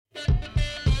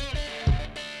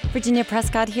Virginia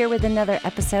Prescott here with another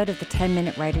episode of the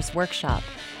 10-Minute Writer's Workshop.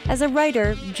 As a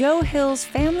writer, Joe Hill's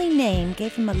family name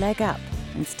gave him a leg up.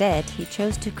 Instead, he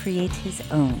chose to create his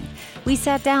own. We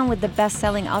sat down with the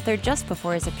best-selling author just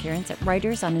before his appearance at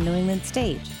Writers on a New England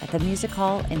Stage at the Music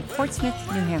Hall in Portsmouth,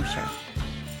 New Hampshire.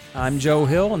 I'm Joe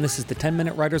Hill, and this is the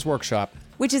 10-Minute Writer's Workshop.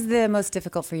 Which is the most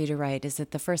difficult for you to write? Is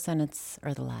it the first sentence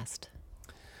or the last?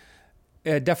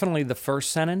 Definitely the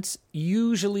first sentence.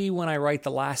 Usually when I write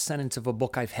the last sentence of a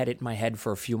book, I've had it in my head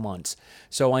for a few months.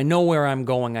 So I know where I'm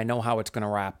going. I know how it's going to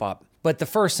wrap up. But the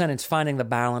first sentence, finding the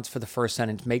balance for the first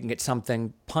sentence, making it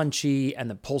something punchy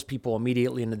and that pulls people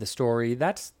immediately into the story,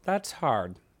 that's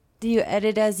hard. Do you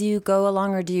edit as you go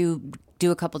along, or do you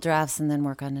do a couple drafts and then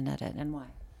work on an edit, and why?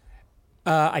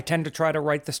 I tend to try to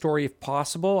write the story if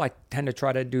possible. I tend to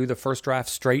try to do the first draft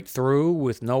straight through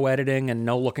with no editing and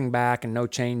no looking back and no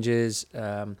changes.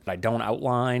 I don't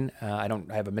outline. I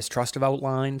have a mistrust of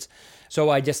outlines. So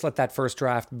I just let that first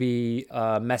draft be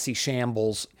messy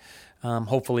shambles.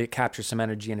 Hopefully it captures some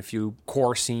energy in a few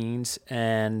core scenes,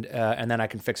 and then I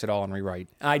can fix it all and rewrite.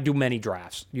 I do many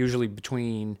drafts, usually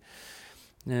between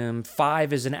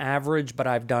 5 is an average, but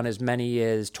I've done as many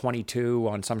as 22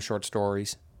 on some short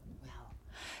stories.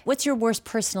 What's your worst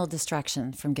personal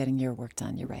distraction from getting your work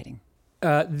done, your writing?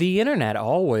 The internet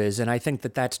always, and I think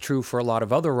that that's true for a lot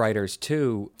of other writers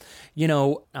too. You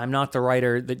know, I'm not the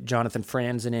writer that Jonathan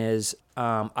Franzen is.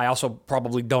 I also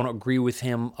probably don't agree with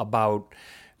him about,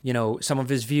 some of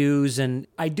his views. And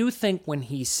I do think when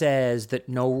he says that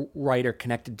no writer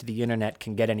connected to the internet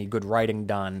can get any good writing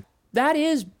done, that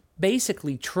is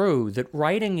basically true, that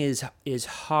writing is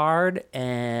hard,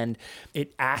 and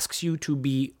it asks you to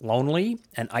be lonely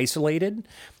and isolated,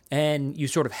 and you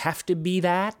sort of have to be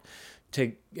that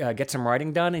to get some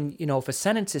writing done. And, if a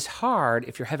sentence is hard,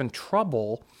 if you're having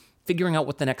trouble figuring out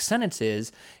what the next sentence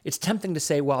is, it's tempting to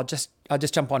say, well, I'll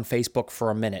just jump on Facebook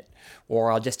for a minute,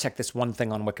 or I'll just check this one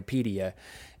thing on Wikipedia.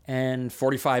 And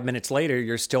 45 minutes later,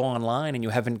 you're still online and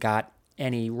you haven't got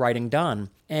any writing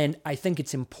done. And I think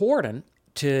it's important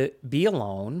to be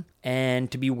alone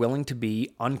and to be willing to be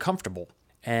uncomfortable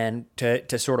and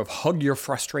to sort of hug your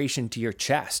frustration to your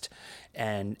chest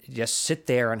and just sit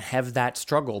there and have that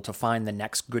struggle to find the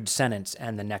next good sentence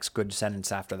and the next good sentence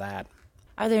after that.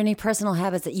 Are there any personal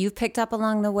habits that you've picked up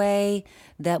along the way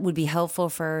that would be helpful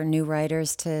for new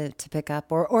writers to pick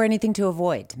up, or anything to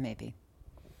avoid, maybe?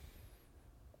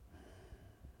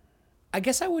 I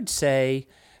guess I would say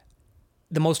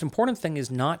the most important thing is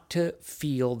not to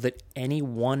feel that any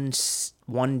one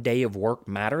day of work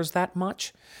matters that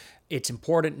much. It's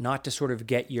important not to sort of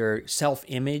get your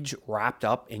self-image wrapped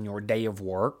up in your day of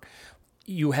work.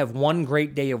 You have one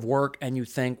great day of work and you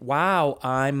think, wow,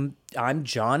 I'm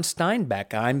John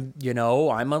Steinbeck.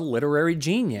 I'm a literary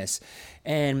genius.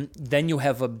 And then you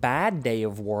have a bad day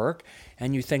of work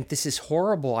and you think, this is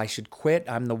horrible. I should quit.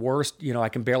 I'm the worst. I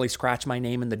can barely scratch my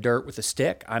name in the dirt with a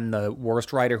stick. I'm the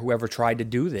worst writer who ever tried to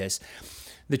do this.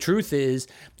 The truth is,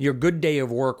 your good day of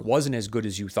work wasn't as good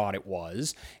as you thought it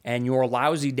was, and your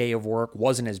lousy day of work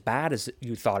wasn't as bad as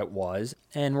you thought it was.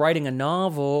 And writing a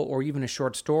novel or even a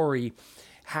short story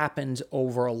happens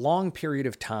over a long period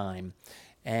of time,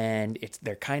 and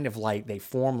they're kind of like, they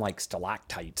form like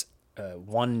stalactites,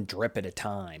 one drip at a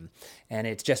time. And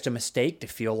it's just a mistake to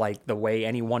feel like the way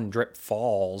any one drip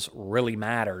falls really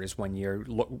matters when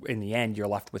in the end, you're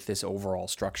left with this overall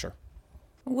structure.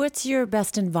 What's your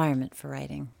best environment for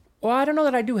writing? Well, I don't know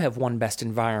that I do have one best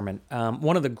environment.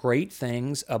 One of the great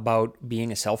things about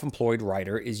being a self-employed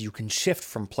writer is you can shift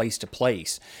from place to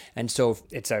place. And so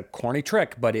it's a corny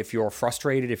trick, but if you're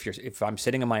frustrated, if I'm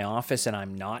sitting in my office and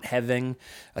I'm not having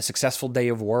a successful day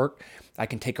of work, I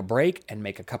can take a break and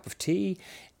make a cup of tea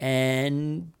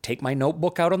and take my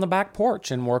notebook out on the back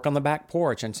porch and work on the back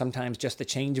porch. And sometimes just the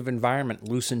change of environment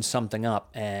loosens something up,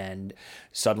 and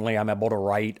suddenly I'm able to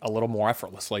write a little more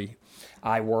effortlessly.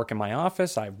 I work in my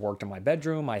office. I've worked in my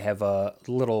bedroom. I have a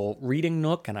little reading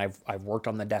nook, and I've worked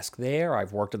on the desk there.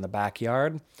 I've worked in the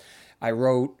backyard. I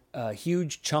wrote a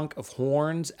huge chunk of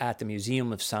horns at the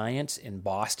Museum of Science in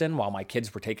Boston while my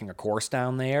kids were taking a course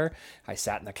down there. I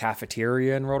sat in the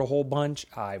cafeteria and wrote a whole bunch.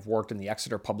 I've worked in the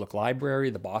Exeter Public Library,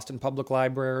 the Boston Public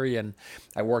Library, and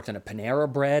I worked in a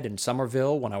Panera Bread in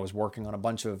Somerville when I was working on a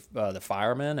bunch of the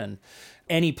firemen. And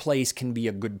any place can be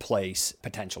a good place,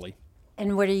 potentially.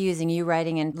 And what are you using? Are you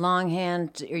writing in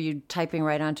longhand? Are you typing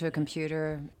right onto a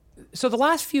computer? So the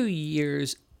last few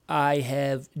years, I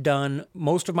have done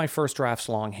most of my first drafts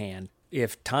longhand.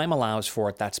 If time allows for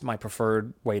it, that's my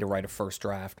preferred way to write a first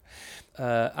draft.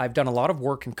 I've done a lot of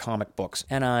work in comic books,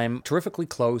 and I'm terrifically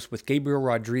close with Gabriel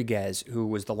Rodriguez, who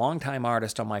was the longtime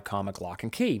artist on my comic Lock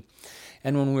and Key.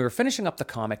 And when we were finishing up the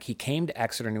comic, he came to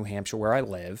Exeter, New Hampshire, where I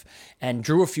live, and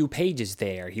drew a few pages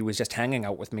there. He was just hanging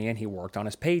out with me, and he worked on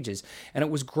his pages. And it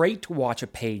was great to watch a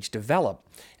page develop.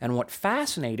 And what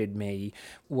fascinated me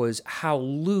was how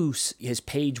loose his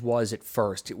page was at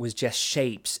first. It was just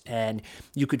shapes, and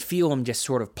you could feel him just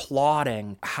sort of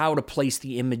plotting how to place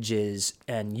the images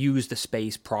and use the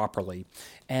space properly.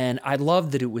 And I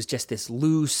loved that it was just this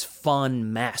loose,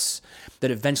 fun mess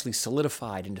that eventually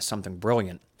solidified into something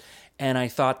brilliant. And I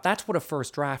thought that's what a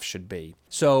first draft should be.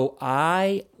 So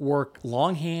I work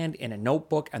longhand in a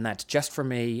notebook, and that's just for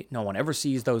me. No one ever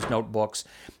sees those notebooks.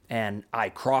 And I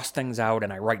cross things out,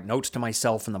 and I write notes to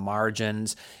myself in the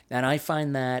margins. And I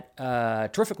find that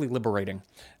terrifically liberating.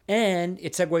 And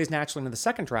it segues naturally into the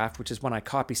second draft, which is when I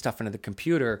copy stuff into the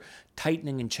computer,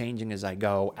 tightening and changing as I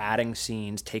go, adding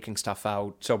scenes, taking stuff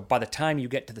out. So by the time you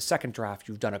get to the second draft,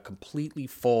 you've done a completely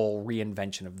full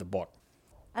reinvention of the book.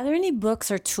 Are there any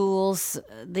books or tools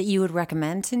that you would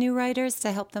recommend to new writers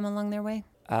to help them along their way?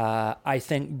 I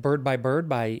think Bird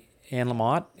by Anne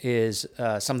Lamott is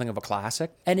something of a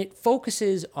classic, and it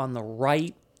focuses on the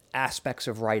right aspects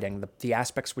of writing, the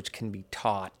aspects which can be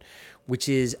taught, which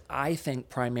is, I think,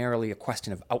 primarily a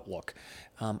question of outlook.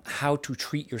 How to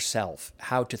treat yourself,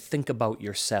 how to think about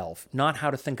yourself, not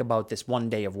how to think about this one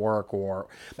day of work or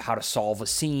how to solve a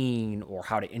scene or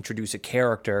how to introduce a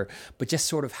character, but just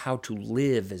sort of how to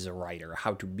live as a writer,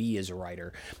 how to be as a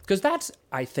writer. Because that's,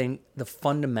 I think, the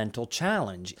fundamental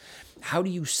challenge. How do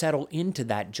you settle into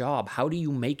that job? How do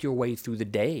you make your way through the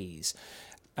days?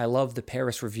 I love the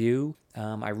Paris Review.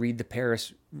 I read the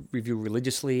Paris Review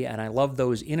religiously, and I love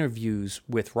those interviews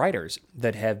with writers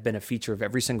that have been a feature of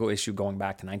every single issue going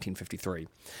back to 1953.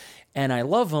 And I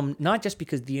love them not just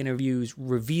because the interviews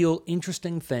reveal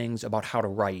interesting things about how to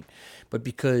write, but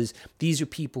because these are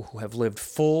people who have lived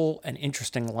full and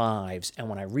interesting lives. And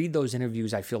when I read those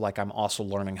interviews, I feel like I'm also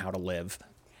learning how to live.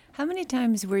 How many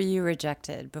times were you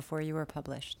rejected before you were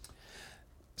published?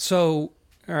 So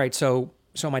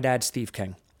my dad's Steve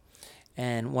King.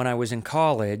 And when I was in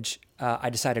college, I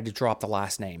decided to drop the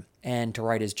last name and to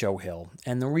write as Joe Hill.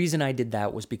 And the reason I did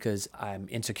that was because I'm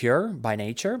insecure by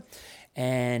nature.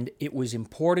 And it was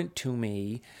important to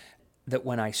me that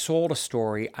when I sold a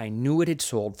story, I knew it had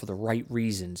sold for the right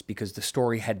reasons, because the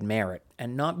story had merit,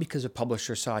 and not because a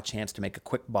publisher saw a chance to make a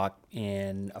quick buck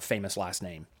in a famous last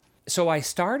name. So I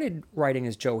started writing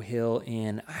as Joe Hill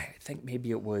in, I think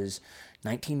maybe it was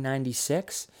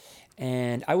 1996.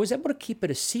 And I was able to keep it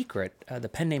a secret, the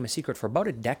pen name a secret, for about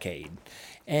a decade.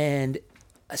 And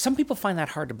some people find that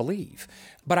hard to believe.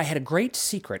 But I had a great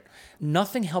secret.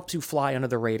 Nothing helps you fly under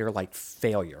the radar like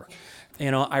failure.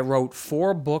 I wrote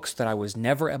 4 books that I was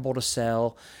never able to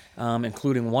sell,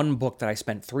 including one book that I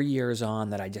spent 3 years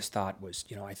on that I just thought was,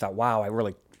 I thought, wow,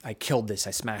 I killed this.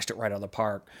 I smashed it right out of the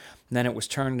park. And then it was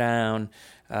turned down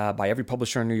by every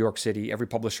publisher in New York City, every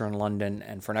publisher in London,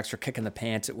 and for an extra kick in the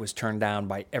pants, it was turned down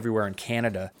by everywhere in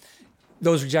Canada.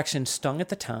 Those rejections stung at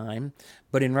the time,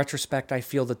 but in retrospect, I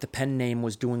feel that the pen name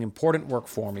was doing important work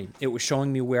for me. It was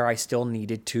showing me where I still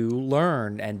needed to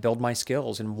learn and build my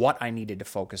skills and what I needed to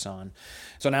focus on.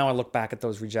 So now I look back at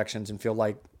those rejections and feel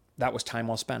like that was time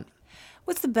well spent.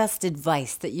 What's the best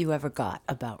advice that you ever got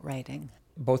about writing?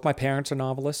 Both my parents are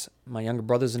novelists. My younger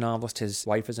brother's a novelist. His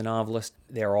wife is a novelist.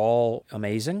 They're all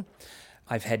amazing.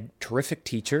 I've had terrific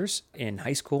teachers in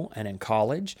high school and in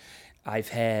college. I've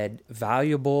had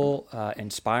valuable,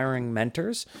 inspiring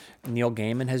mentors. Neil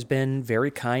Gaiman has been very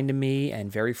kind to me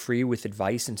and very free with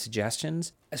advice and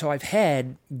suggestions. So I've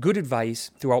had good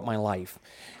advice throughout my life.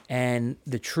 And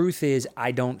the truth is,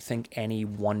 I don't think any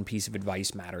one piece of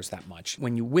advice matters that much.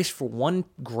 When you wish for one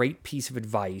great piece of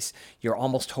advice, you're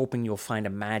almost hoping you'll find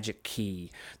a magic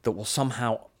key that will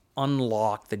somehow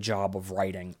unlock the job of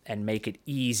writing and make it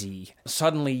easy.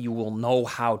 Suddenly you will know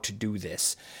how to do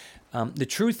this. The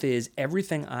truth is,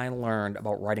 everything I learned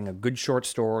about writing a good short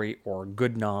story or a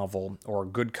good novel or a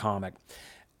good comic,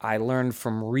 I learned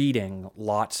from reading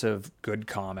lots of good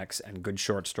comics and good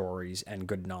short stories and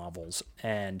good novels.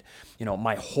 And,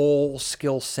 my whole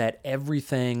skill set,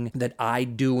 everything that I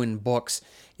do in books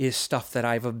is stuff that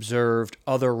I've observed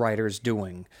other writers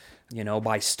doing.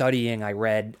 By studying, I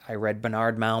read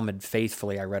Bernard Malamud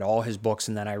faithfully. I read all his books,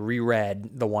 and then I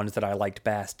reread the ones that I liked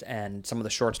best. And some of the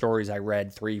short stories I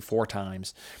read 3-4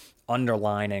 times.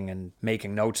 underlining and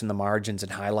making notes in the margins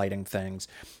and highlighting things.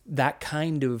 That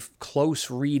kind of close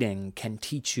reading can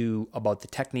teach you about the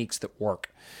techniques that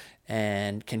work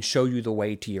and can show you the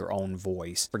way to your own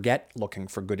voice. Forget looking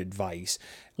for good advice.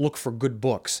 Look for good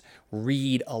books.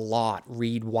 Read a lot.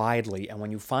 Read widely. And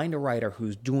when you find a writer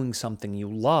who's doing something you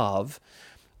love,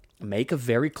 make a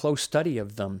very close study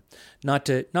of them. Not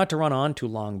to run on too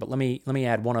long, but let me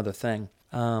add one other thing.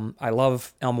 I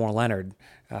love Elmore Leonard,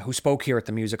 who spoke here at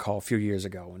the Music Hall a few years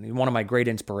ago, and one of my great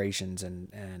inspirations,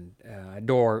 and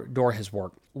adore his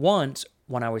work. Once,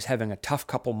 when I was having a tough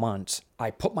couple months, I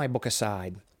put my book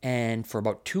aside, and for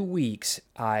about 2 weeks,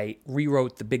 I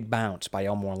rewrote The Big Bounce by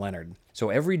Elmore Leonard. So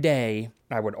every day,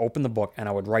 I would open the book and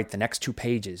I would write the next 2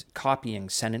 pages, copying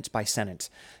sentence by sentence,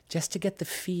 just to get the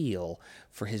feel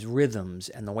for his rhythms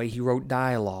and the way he wrote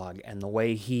dialogue and the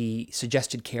way he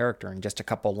suggested character in just a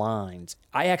couple lines.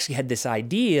 I actually had this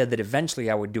idea that eventually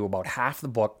I would do about half the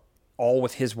book all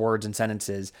with his words and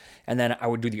sentences, and then I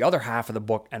would do the other half of the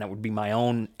book and it would be my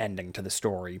own ending to the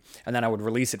story, and then I would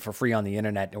release it for free on the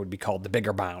internet and it would be called The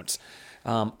Bigger Bounce.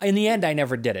 In the end, I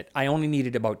never did it. I only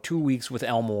needed about 2 weeks with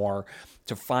Elmore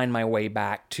to find my way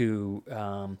back to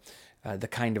the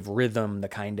kind of rhythm, the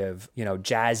kind of,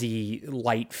 jazzy,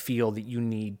 light feel that you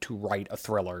need to write a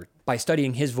thriller. By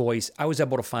studying his voice, I was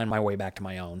able to find my way back to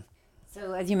my own.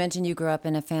 So, as you mentioned, you grew up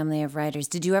in a family of writers.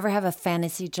 Did you ever have a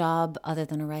fantasy job other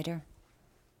than a writer?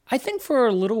 I think for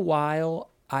a little while,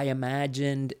 I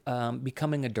imagined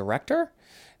becoming a director,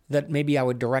 that maybe I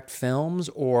would direct films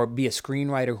or be a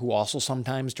screenwriter who also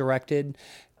sometimes directed.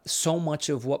 So much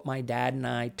of what my dad and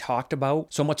I talked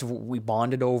about, so much of what we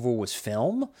bonded over was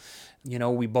film.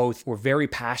 We both were very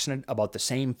passionate about the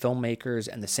same filmmakers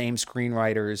and the same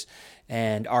screenwriters,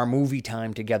 and our movie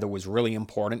time together was really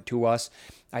important to us.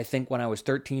 I think when I was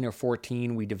 13 or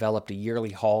 14, we developed a yearly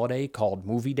holiday called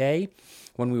Movie Day,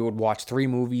 when we would watch 3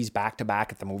 movies back to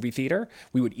back at the movie theater.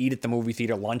 We would eat at the movie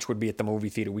theater, lunch would be at the movie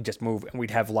theater. We'd just move, and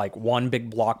we'd have like one big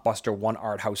blockbuster, one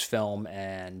art house film,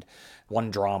 and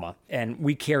one drama. And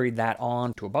we carried that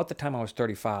on to about the time I was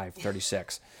 35,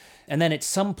 36. And then at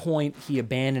some point, he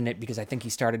abandoned it because I think he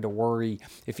started to worry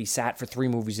if he sat for 3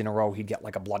 movies in a row, he'd get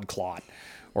like a blood clot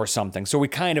or something. So we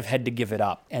kind of had to give it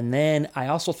up. And then I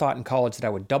also thought in college that I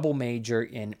would double major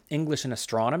in English and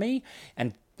astronomy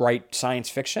and write science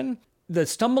fiction. The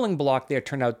stumbling block there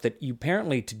turned out that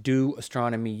apparently to do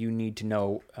astronomy, you need to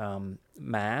know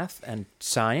math and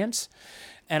science.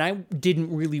 And I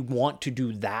didn't really want to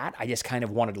do that. I just kind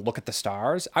of wanted to look at the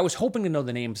stars. I was hoping to know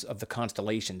the names of the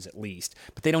constellations at least,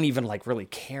 but they don't even really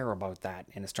care about that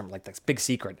in astronomy. Like, that's a big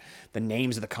secret. The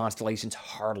names of the constellations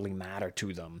hardly matter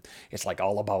to them. It's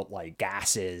all about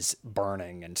gases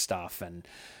burning and stuff. And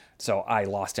so I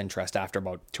lost interest after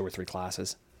about 2 or 3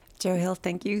 classes. Joe Hill,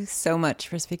 thank you so much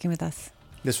for speaking with us.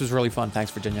 This was really fun.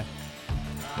 Thanks, Virginia.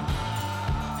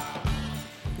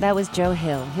 That was Joe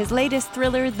Hill. His latest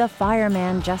thriller, The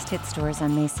Fireman, just hit stores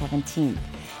on May 17th.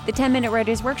 The 10-Minute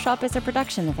Writers Workshop is a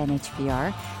production of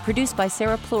NHPR, produced by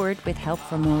Sarah Plourde with help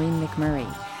from Maureen McMurray.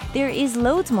 There is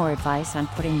loads more advice on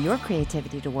putting your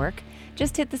creativity to work.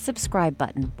 Just hit the subscribe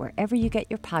button wherever you get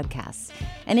your podcasts.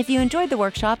 And if you enjoyed the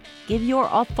workshop, give your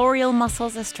authorial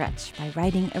muscles a stretch by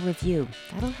writing a review.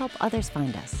 That'll help others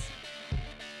find us.